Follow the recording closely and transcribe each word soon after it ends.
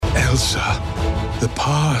Elsa, the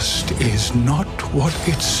past is not what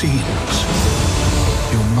it seems.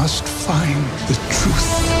 You must find the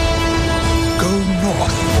truth. Go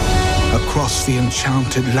north, across the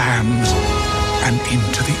enchanted lands, and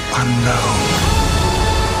into the unknown.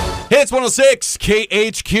 Hey, it's 106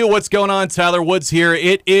 KHQ. What's going on? Tyler Woods here.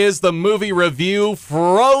 It is the movie review,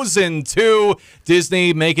 Frozen 2.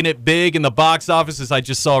 Disney making it big in the box office, as I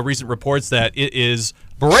just saw recent reports that it is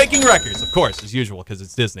breaking records, of course, as usual, because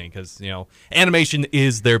it's Disney, because, you know, animation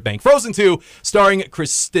is their bank. Frozen 2, starring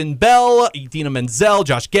Kristen Bell, Idina Menzel,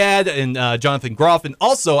 Josh Gad, and Jonathan Groff. And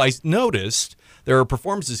also, I noticed there are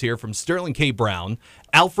performances here from Sterling K. Brown,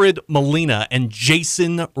 Alfred Molina, and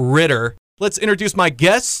Jason Ritter. Let's introduce my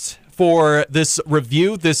guests for this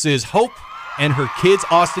review. This is Hope and her kids,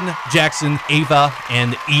 Austin, Jackson, Eva,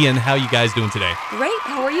 and Ian. How you guys doing today? Great.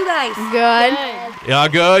 How are you guys? Good. Yeah,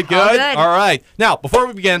 good. All good. All right. Now, before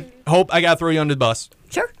we begin, Hope, I got to throw you under the bus.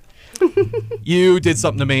 Sure. You did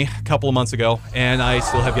something to me a couple of months ago, and I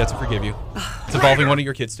still have yet to forgive you. It's involving one of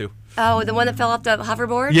your kids, too. Oh, the one that fell off the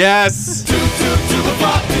hoverboard? Yes.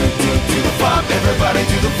 Everybody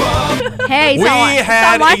to the pub. Hey, We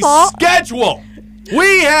had a schedule.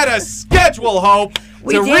 We had a schedule, Hope,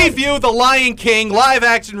 to review the Lion King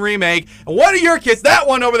live-action remake. And one of your kids, that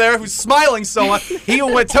one over there who's smiling so much, he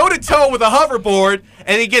went toe-to-toe with a hoverboard,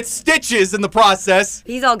 and he gets stitches in the process.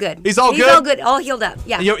 He's all good. He's all good? He's all good. All healed up.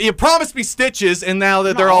 Yeah. You promised me stitches, and now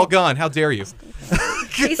that they're all gone. How dare you?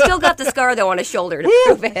 He's still got the scar, though, on his shoulder to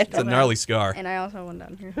prove it. It's a gnarly scar. And I also have one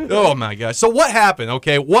down here. Oh, my gosh. So what happened?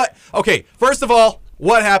 Okay, first of all,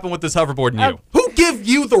 what happened with this hoverboard and you? Who give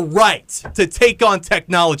you the right to take on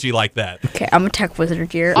technology like that? Okay, I'm a tech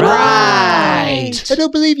wizard here. Right. I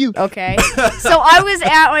don't believe you. Okay. So I was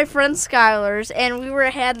at my friend Skylar's, and we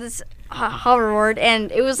had this hoverboard,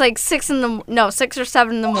 and it was like 6 or 7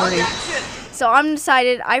 in the morning. So I'm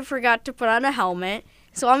decided I forgot to put on a helmet.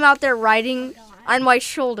 So I'm out there riding on my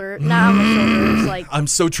shoulder, not on my shoulder. It's like I'm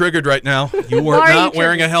so triggered right now. You were not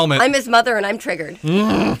wearing a helmet. I'm his mother, and I'm triggered.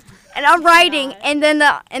 and I'm riding, and then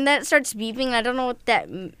it starts beeping. And I don't know what that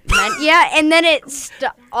meant yet. And then it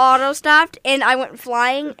auto stopped, and I went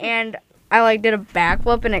flying, and I did a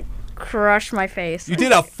backflip, and it crushed my face. You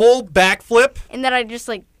did a full backflip? And then I just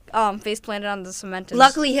face planted on the cement.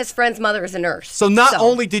 Luckily, his friend's mother is a nurse. So not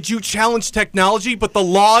only did you challenge technology, but the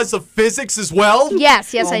laws of physics as well?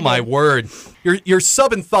 Yes, I did. Oh, my word. You're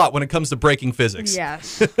sub in thought when it comes to breaking physics.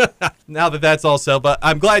 Yes. Now that's all settled, but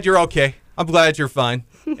I'm glad you're okay. I'm glad you're fine.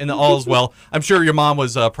 And all is well. I'm sure your mom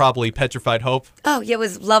was probably petrified, Hope. Oh, yeah, it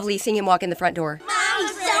was lovely seeing him walk in the front door. Mom,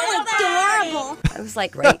 he's so adorable. I was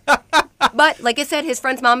like, great. But like I said, his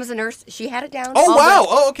friend's mom is a nurse. She had it down. Oh, all wow. Good.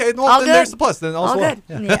 Oh, okay. Well, all then good. There's the plus. Then all's all well.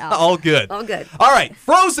 good. Yeah. All good. All good. All right.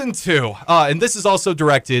 Frozen 2. And this is also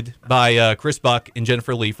directed by Chris Buck and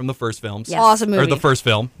Jennifer Lee from the first films. Yes. Awesome movie. Or the first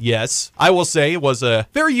film, yes. I will say it was a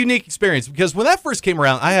very unique experience because when that first came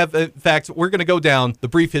around, in fact, we're going to go down the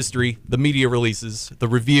brief history, the media releases, the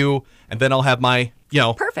review, and then I'll have my,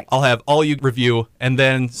 Perfect. I'll have all you review and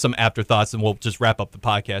then some afterthoughts, and we'll just wrap up the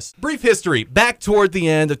podcast. Brief history. Back toward the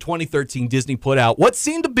end of 2013, Disney put out what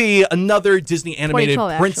seemed to be another Disney animated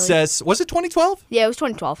princess. Actually. Was it 2012? Yeah, it was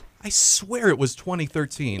 2012. I swear it was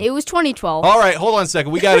 2013. It was 2012. All right, hold on a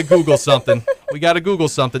second. We got to Google something.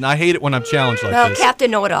 I hate it when I'm challenged like this. Captain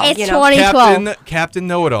Know-It-All. It's 2012. Captain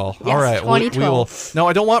Know-It-All. Yes, All right. 2012. No,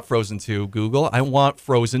 I don't want Frozen 2, Google. I want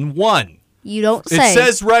Frozen 1. You don't say. It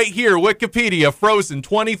says right here, Wikipedia, Frozen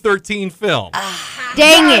 2013 film.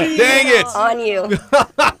 Dang it. Dang it. On you.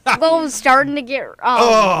 Well, it was starting to get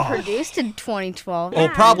produced in 2012. Oh,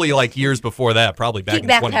 probably like years before that, probably back Keep in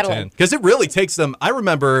backpedaling. 2010. Because it really takes them. I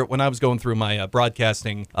remember when I was going through my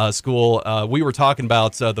broadcasting school, we were talking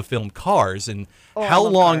about the film Cars and how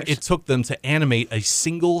long Cars. it took them to animate a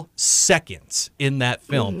single second in that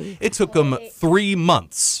film. It took them 3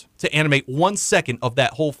 months to animate 1 second of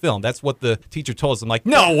that whole film. That's what the teacher told us. I'm like,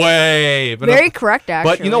 no way. But Very correct,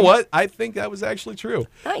 actually. But you know what? I think that was actually true.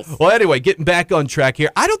 Nice. Well, anyway, getting back on track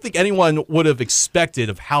here. I don't think anyone would have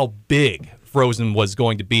expected of how big Frozen was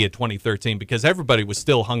going to be at 2013 because everybody was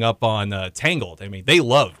still hung up on Tangled. I mean, they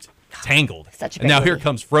loved Tangled. Such a and great now here movie.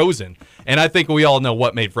 comes Frozen. And I think we all know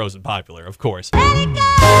what made Frozen popular, of course. Let it go,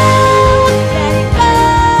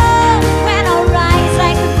 when I rise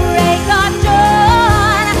like the break of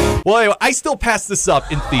dawn. Well, anyway, I still pass this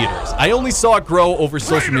up in theaters. I only saw it grow over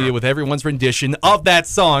social media with everyone's rendition of that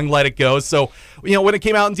song, Let It Go. So, when it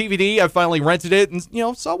came out in DVD, I finally rented it and,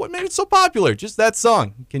 saw what made it so popular. Just that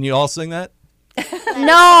song. Can you all sing that?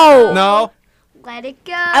 No. No? Let it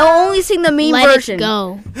go. I will only sing the meme version. Let it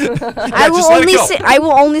go. I will just let it only go. I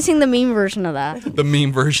will only sing the meme version of that. The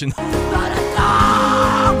meme version.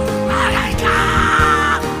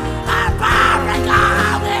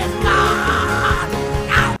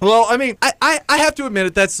 Well, I mean, I have to admit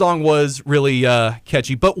it, that song was really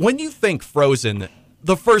catchy. But when you think Frozen,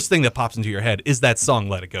 the first thing that pops into your head is that song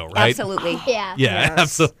 "Let It Go," right? Absolutely. Yeah. Yeah, Yes,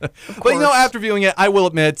 absolutely. But after viewing it, I will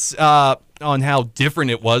admit on how different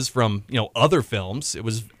it was from other films. It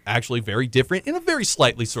was actually very different in a very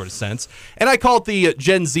slightly sort of sense. And I call it the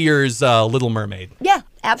Gen Zers' Little Mermaid. Yeah,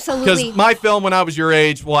 absolutely. Because my film when I was your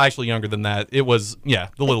age, well, actually younger than that, it was The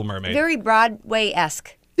Little Mermaid. Very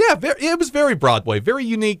Broadway-esque. Yeah, it was very Broadway, very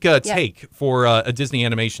unique take for a Disney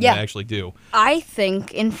animation to actually do. I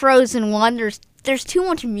think in Frozen 1, there's too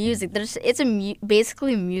much music. It's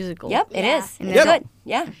basically a musical. Yep, it is. And It's it's good.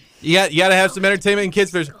 Yeah. Yeah, you got to have some entertainment in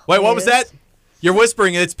kids' version. Wait, what was that? You're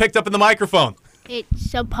whispering, and it's picked up in the microphone.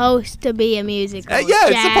 It's supposed to be a musical. Yeah,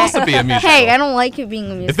 it's supposed to be a musical. Hey, I don't like it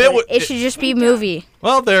being a musical. It should just be a movie.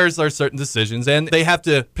 Well, there's certain decisions, and they have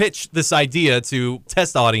to pitch this idea to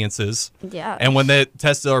test audiences. Yeah. And when the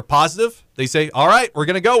tests are positive, they say, all right, we're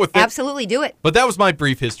going to go with it. Absolutely, do it. But that was my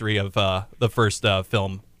brief history of the first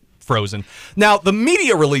film, Frozen. Now, the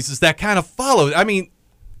media releases that kind of followed. I mean,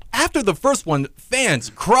 after the first one,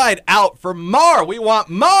 fans cried out for more. We want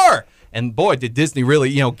more. And boy, did Disney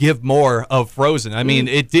really, give more of Frozen. I mean,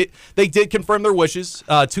 they did confirm their wishes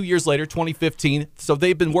 2 years later, 2015. So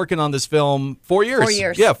they've been working on this film 4 years. 4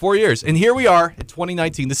 years. Yeah, 4 years. And here we are in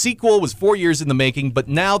 2019. The sequel was 4 years in the making, but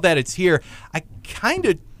now that it's here, I kind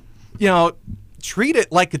of, treat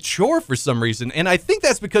it like a chore for some reason. And I think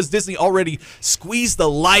that's because Disney already squeezed the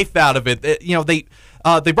life out of it.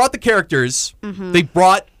 They brought the characters. Mm-hmm. They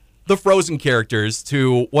brought the Frozen characters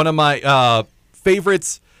to one of my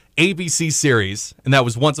favorites ABC series, and that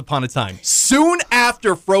was Once Upon a Time. Soon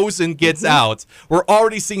after Frozen gets out, we're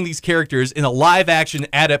already seeing these characters in a live-action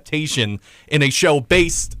adaptation in a show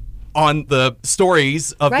based on the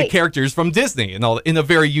stories of the characters from Disney in a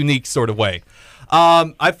very unique sort of way.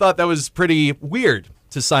 I thought that was pretty weird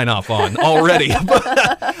to sign off on already.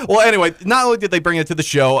 Well, anyway, not only did they bring it to the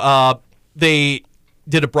show, they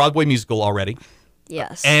did a Broadway musical already.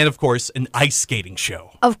 Yes. And, of course, an ice skating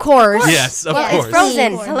show. Of course. Yes, of Yeah, course. it's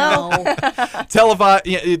Frozen.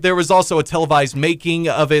 Hello. There was also a televised making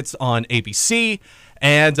of it on ABC.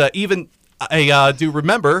 And even, I do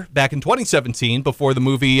remember, back in 2017, before the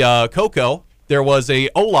movie Coco, there was a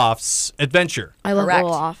Olaf's Adventure. I love Correct.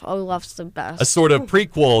 Olaf. Olaf's the best. A sort of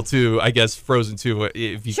prequel to, I guess, Frozen 2,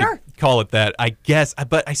 if you could call it that, I guess.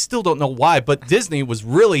 But I still don't know why. But Disney was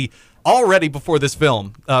really already before this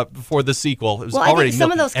film, before the sequel. It was already I think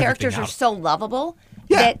some of milking those characters everything are out. so lovable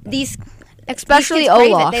that Especially these kids crave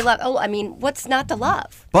it. Olaf. They love. Oh, I mean, what's not to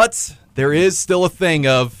love? But there is still a thing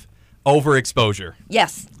of overexposure.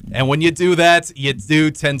 Yes. And when you do that, you do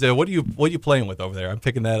tend to. What are you playing with over there? I'm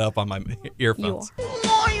picking that up on my earphones.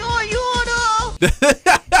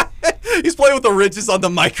 He's playing with the ridges on the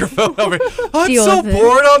microphone over. I'm Deal so with it.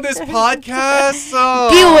 bored on this podcast. Oh.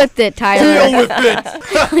 Deal with it, Tyler. Deal with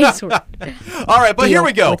it. Please. All right, but here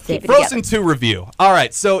we go. with it. Frozen 2 review. All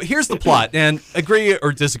right, so here's the plot, and agree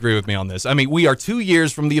or disagree with me on this. I mean, we are 2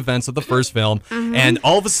 years from the events of the first film, and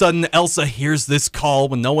all of a sudden, Elsa hears this call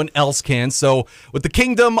when no one else can. So, with the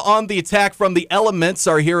kingdom on the attack from the elements,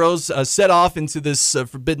 our heroes set off into this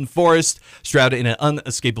forbidden forest, shrouded in an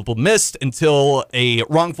unescapable mist, until a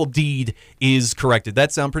wrongful deed is corrected.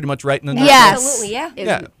 That sound pretty much right in the Yes. Absolutely. Yeah.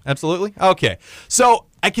 Yeah, absolutely. Okay. So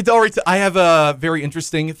I have a very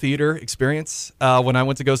interesting theater experience when I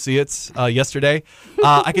went to go see it yesterday.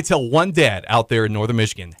 I could tell one dad out there in northern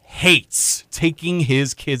Michigan hates taking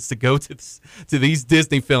his kids to go to these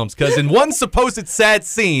Disney films because in one supposed sad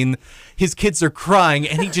scene, his kids are crying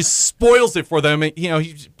and he just spoils it for them. And,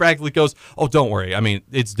 he practically goes, "Oh, don't worry. I mean,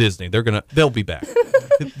 it's Disney. They'll be back.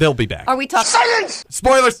 They'll be back." Are we talking? Silence.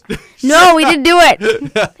 Spoilers. No, we didn't do it.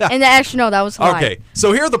 And actually, no, that was a lie. Okay,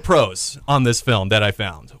 so here are the pros on this film that I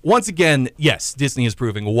found. Once again, yes, Disney is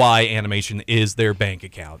proving why animation is their bank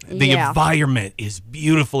account. The Yeah. environment is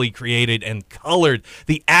beautifully created and colored.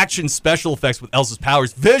 The action special effects with Elsa's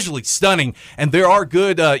powers, visually stunning. And there are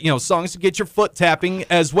good, songs to get your foot tapping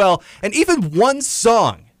as well. And even one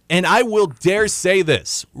song, and I will dare say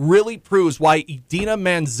this, really proves why Idina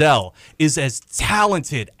Menzel is as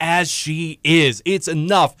talented as she is. It's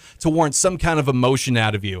enough to warrant some kind of emotion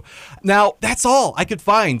out of you. Now, that's all I could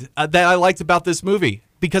find that I liked about this movie,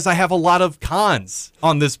 because I have a lot of cons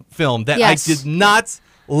on this film that Yes. I did not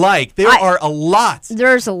like. There are a lot.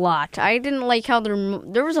 There's a lot. I didn't like how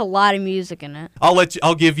there was a lot of music in it.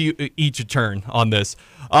 I'll give you each a turn on this.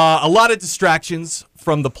 A lot of distractions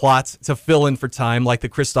from the plot to fill in for time, like the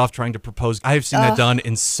Kristoff trying to propose. I have seen that done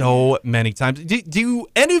in so many times. Do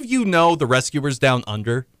any of you know The Rescuers Down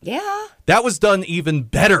Under? Yeah. That was done even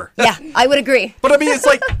better. Yeah, I would agree. But I mean, it's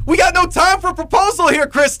like, we got no time for proposal here,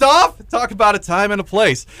 Christoph. Talk about a time and a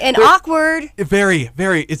place. And awkward.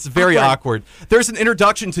 It's very awkward. There's an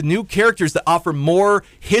introduction to new characters that offer more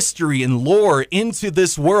history and lore into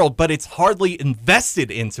this world, but it's hardly invested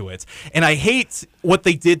into it. And I hate what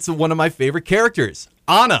they did to one of my favorite characters,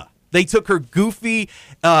 Anna. They took her goofy,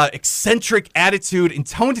 eccentric attitude and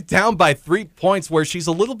toned it down by 3 points, where she's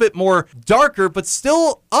a little bit more darker, but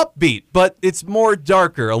still upbeat, but it's more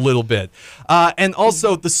darker a little bit. And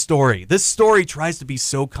also the story. This story tries to be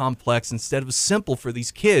so complex instead of simple for these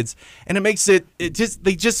kids, and it makes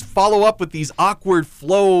they just follow up with these awkward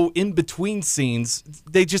flow in between scenes.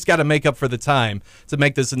 They just got to make up for the time to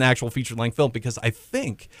make this an actual feature-length film, because I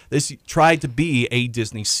think this tried to be a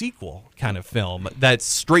Disney sequel kind of film that's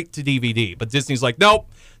straight to DVD, but Disney's like, nope,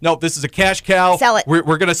 this is a cash cow. Sell it.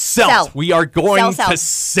 We're gonna sell it. We are going Sell. to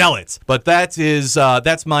sell it. But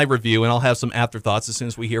that's my review, and I'll have some afterthoughts as soon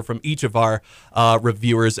as we hear from each of our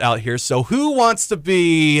reviewers out here. So who wants to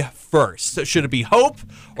be first? Should it be Hope,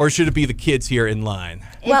 or should it be the kids here in line?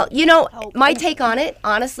 Well, my take on it,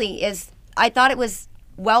 honestly, is I thought it was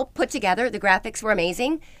well put together. The graphics were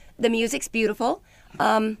amazing. The music's beautiful.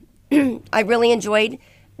 I really enjoyed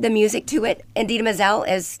the music to it. And Idina Menzel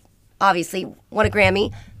is obviously won a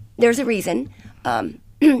Grammy. There's a reason.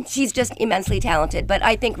 She's just immensely talented. But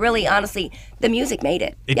I think really, honestly, the music made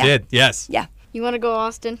it. It did, yes. Yeah. You want to go,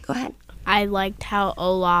 Austin? Go ahead. I liked how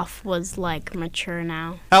Olaf was like mature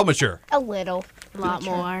now. How mature? A little. A lot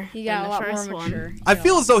more. He got than a the lot first more one. mature. I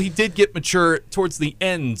feel as though he did get mature towards the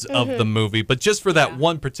end of the movie, but just for that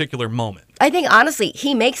one particular moment. I think, honestly,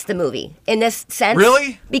 he makes the movie in this sense.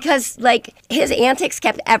 Really? Because, his antics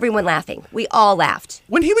kept everyone laughing. We all laughed.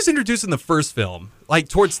 When he was introduced in the first film,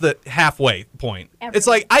 towards the halfway point, it's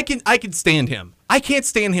like, I can stand him. I can't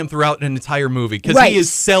stand him throughout an entire movie because Right. he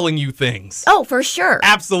is selling you things. Oh, for sure.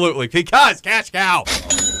 Absolutely, because cash cow.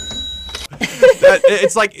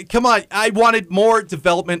 It's like, come on, I wanted more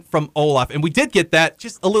development from Olaf, and we did get that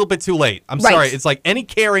just a little bit too late. I'm Right. sorry. It's like any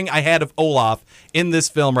caring I had of Olaf in this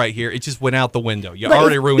film right here, it just went out the window. You But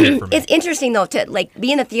already ruined it for me. It's interesting, though, to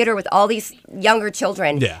be in a theater with all these younger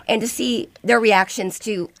children Yeah. and to see their reactions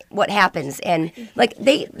to what happens. And,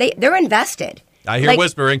 they're invested. I hear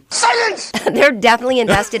whispering. They're definitely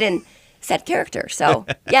invested in said character. So,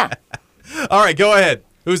 yeah. All right, go ahead.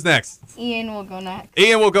 Who's next? Ian will go next.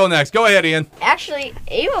 Ian will go next. Go ahead, Ian. Actually,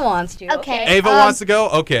 Ava wants to. Okay. Ava wants to go?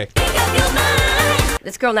 Okay.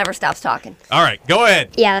 This girl never stops talking. All right, go ahead.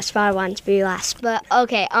 Yeah, that's why I wanted to be last. But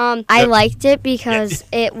okay, I liked it because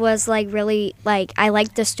it was really I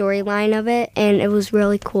liked the storyline of it, and it was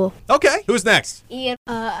really cool. Okay, who's next? Ian.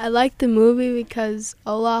 I liked the movie because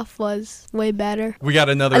Olaf was way better. We got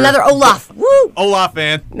another Olaf. Woo! Olaf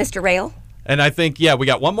fan. Mr. Rail. And I think, we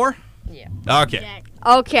got one more? Yeah. Okay.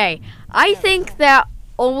 Okay. I think that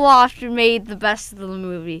Olaf made the best of the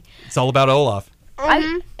movie. It's all about Olaf.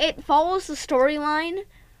 It follows the storyline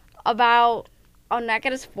about. I'm not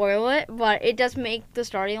gonna spoil it, but it does make the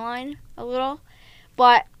storyline a little.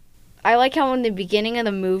 But I like how in the beginning of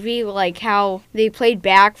the movie, how they played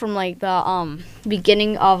back from the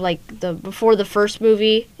beginning of the before the first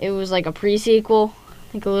movie. It was a pre-sequel,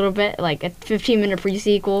 a little bit, a 15-minute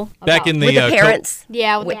pre-sequel. Back in the With the parents.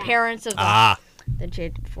 Yeah, with the parents of Ah. the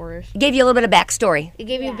Enchanted Forest. Gave you a little bit of backstory. It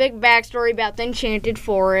gave you a big backstory about the Enchanted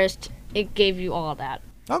Forest. It gave you all that.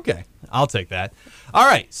 Okay, I'll take that. All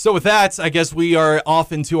right, so with that, I guess we are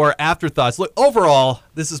off into our afterthoughts. Look, overall,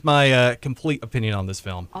 this is my complete opinion on this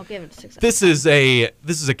film. I'll give it a 6. This is a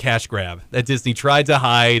cash grab that Disney tried to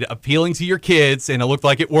hide, appealing to your kids, and it looked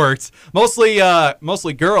like it worked.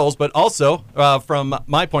 Mostly girls, but also from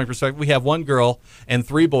my point of perspective, we have one girl and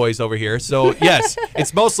 3 boys over here. So yes,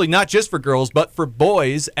 it's mostly not just for girls, but for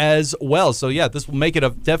boys as well. So yeah, this will make it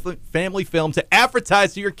a definite family film to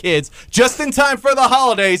advertise to your kids just in time for the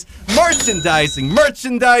holidays. Merchandising.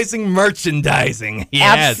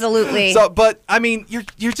 Yes. Absolutely. So, but I mean,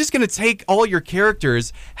 you're just gonna take all your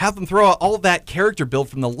characters, have them throw out all that character build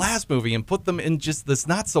from the last movie, and put them in just this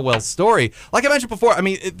not so well story. Like I mentioned before, I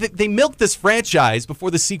mean, they milked this franchise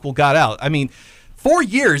before the sequel got out. I mean, 4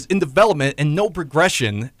 years in development and no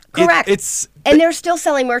progression. Correct. It's And they're still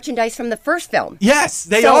selling merchandise from the first film. yes,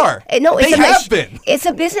 they So, are. No, it's they have been. It's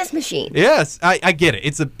a business machine. Yes, I get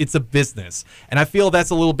it. It's a business, and I feel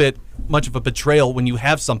that's a little bit much of a betrayal when you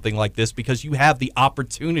have something like this, because you have the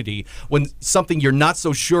opportunity when something you're not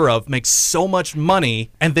so sure of makes so much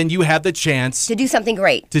money, and then you have the chance To do something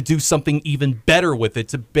great. to do something even better with it,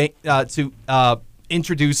 to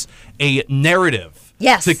introduce a narrative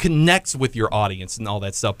Yes. to connect with your audience and all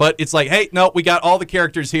that stuff. But it's like, hey, no, we got all the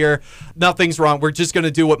characters here. Nothing's wrong. We're just going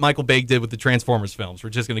to do what Michael Bay did with the Transformers films. We're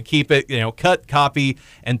just going to keep it, cut, copy,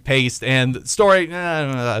 and paste. And the story,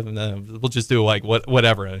 we'll just do like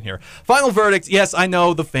whatever in here. Final verdict, yes, I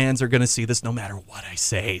know the fans are going to see this no matter what I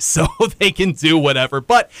say, so they can do whatever.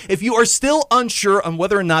 But if you are still unsure on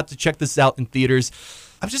whether or not to check this out in theaters,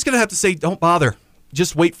 I'm just going to have to say don't bother.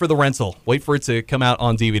 Just wait for the rental. Wait for it to come out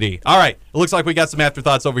on DVD. All right. It looks like we got some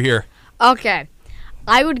afterthoughts over here. Okay.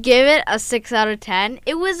 I would give it a 6 out of 10.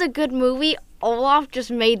 It was a good movie. Olaf just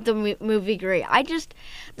made the movie great.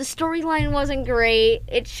 The storyline wasn't great.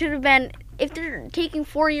 It should have been, if they're taking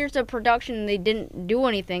 4 years of production and they didn't do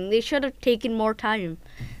anything, they should have taken more time.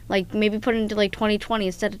 Like, maybe put it into, 2020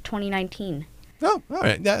 instead of 2019. Oh, all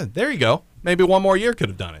right. Yeah, there you go. Maybe one more year could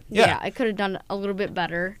have done it. Yeah, I could have done a little bit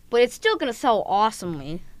better. But it's still going to sell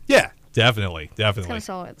awesomely. Yeah, definitely. It's going to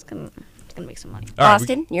sell, it's going to make some money. All right,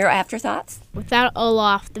 Austin, your afterthoughts? Without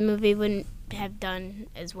Olaf, the movie wouldn't have done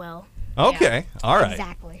as well. Okay, all right.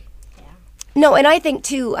 Exactly. No, and I think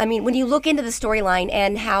too, when you look into the storyline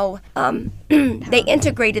and how they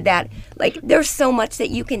integrated that, there's so much that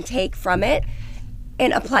you can take from it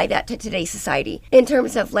and apply that to today's society in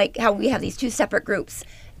terms of how we have these two separate groups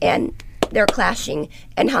and they're clashing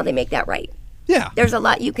and how they make that right. Yeah. There's a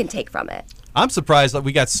lot you can take from it. I'm surprised that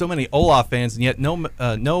we got so many Olaf fans and yet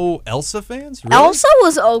no Elsa fans. Really? Elsa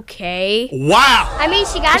was okay. Wow. I mean,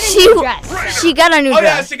 she got a new dress. She got a new Oh yeah,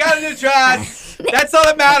 dress. she got a new dress. That's all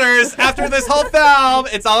that matters. After this whole film,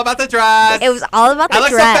 it's all about the dress. It was all about the I look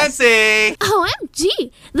dress. so fancy.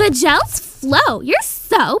 OMG, the gels flow. You're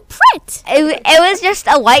so pretty. It was just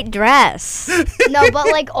a white dress. No, but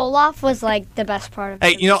Olaf was the best part of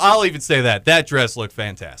Hey, it. I'll even say that dress looked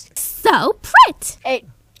fantastic. So pretty.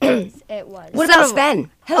 It was. What about Sven?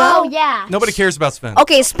 Hello? Oh yeah. Nobody cares about Sven.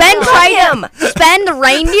 Okay, Sven Sven the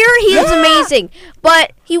reindeer, he was amazing.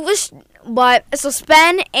 So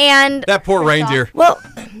Sven and That poor reindeer. Well,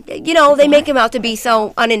 they make him out to be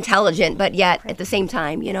so unintelligent, but yet at the same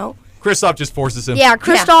time, Kristoff just forces him. yeah,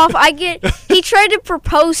 Kristoff, he tried to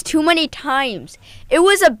propose too many times. It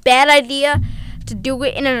was a bad idea to do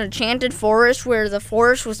it in an enchanted forest where the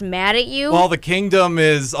forest was mad at you. Well, the kingdom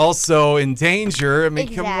is also in danger. I mean,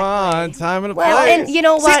 come Exactly. on, time and a Well, place. and you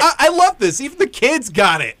know what? See, I love this. Even the kids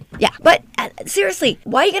got it. Yeah, but seriously,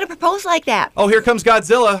 why are you going to propose like that? Oh, here comes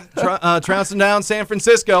Godzilla trouncing down San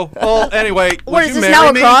Francisco. Well, anyway, What would is you this marry now,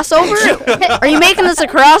 a me? crossover? Are you making this a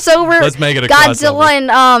crossover? Let's make it a Godzilla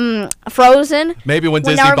and Frozen. Maybe when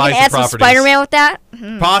Well, Disney now we're buys gonna add the some properties. Spider-Man with that.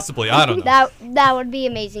 Possibly, I don't know. That would be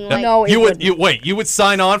amazing. No, it wouldn't. You would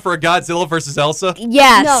sign on for a Godzilla versus Elsa?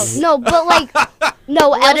 Yes. No, but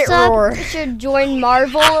Let it roar. Elsa should join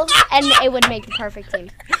Marvel, and it would make the perfect team.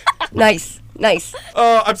 Nice.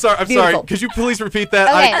 Oh, I'm sorry. Beautiful. Could you please repeat that?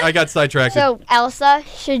 Okay. I got sidetracked. So Elsa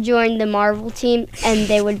should join the Marvel team, and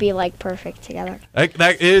they would be perfect together.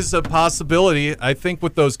 That is a possibility. I think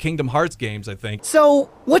with those Kingdom Hearts games, I think. So,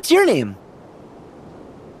 what's your name?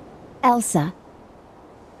 Elsa.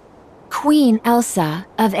 Queen Elsa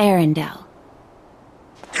of Arendelle.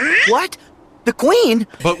 What? The Queen?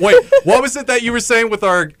 But wait, what was it that you were saying with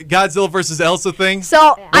our Godzilla versus Elsa thing?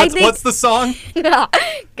 So I think What's the song?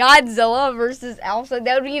 Godzilla versus Elsa.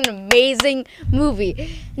 That would be an amazing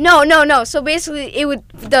movie. No. So basically,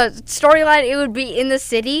 the storyline. It would be in the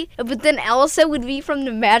city, but then Elsa would be from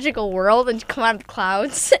the magical world and come out of the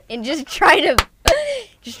clouds and just try to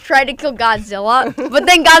kill Godzilla. But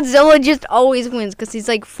then Godzilla just always wins because he's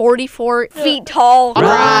 44 feet tall.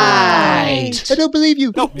 Right. I don't believe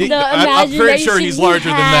you. No, I'm pretty sure he's larger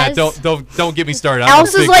than that. Don't get me started. I'm a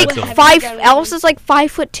Elsa's big like Godzilla. 5. Elsa's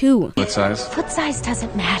 5'2". Foot size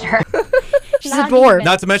doesn't matter. She's a dwarf.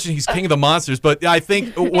 Not to mention he's king of the monsters, but I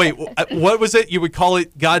think, wait, what was it? You would call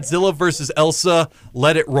it Godzilla versus Elsa,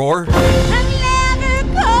 Let It Roar? I'm never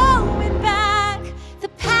going back. The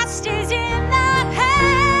past is in the past.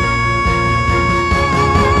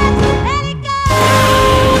 Let it go.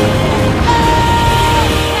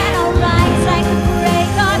 And I'll rise like the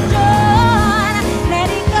break of dawn. Let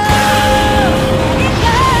it go. Let it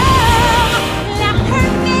go. That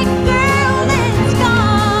perfect girl is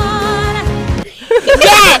gone.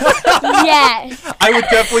 Yes. I would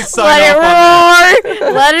definitely sign Let it off on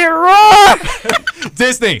roar. Let it roar. that.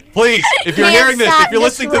 Disney, please, if you're Can't hearing this, stop if you're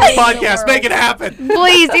listening to this destroying the podcast, world. make it happen.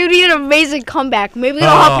 Please, it would be an amazing comeback. Maybe it'll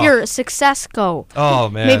help your success go. Oh,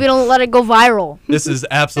 man. Maybe it'll let it go viral. This has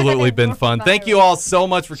absolutely been fun. Thank you all so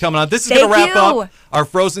much for coming on. This is going to Thank wrap you. up our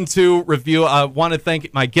Frozen 2 review. I want to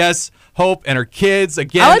thank my guests, Hope and her kids.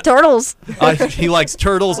 Again, I like turtles. he likes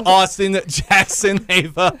turtles. Austin, Jackson,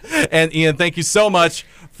 Ava, and Ian, thank you so much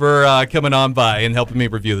for coming on by and helping me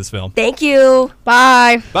review this film. Thank you.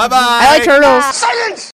 Bye. Bye-bye. I like turtles.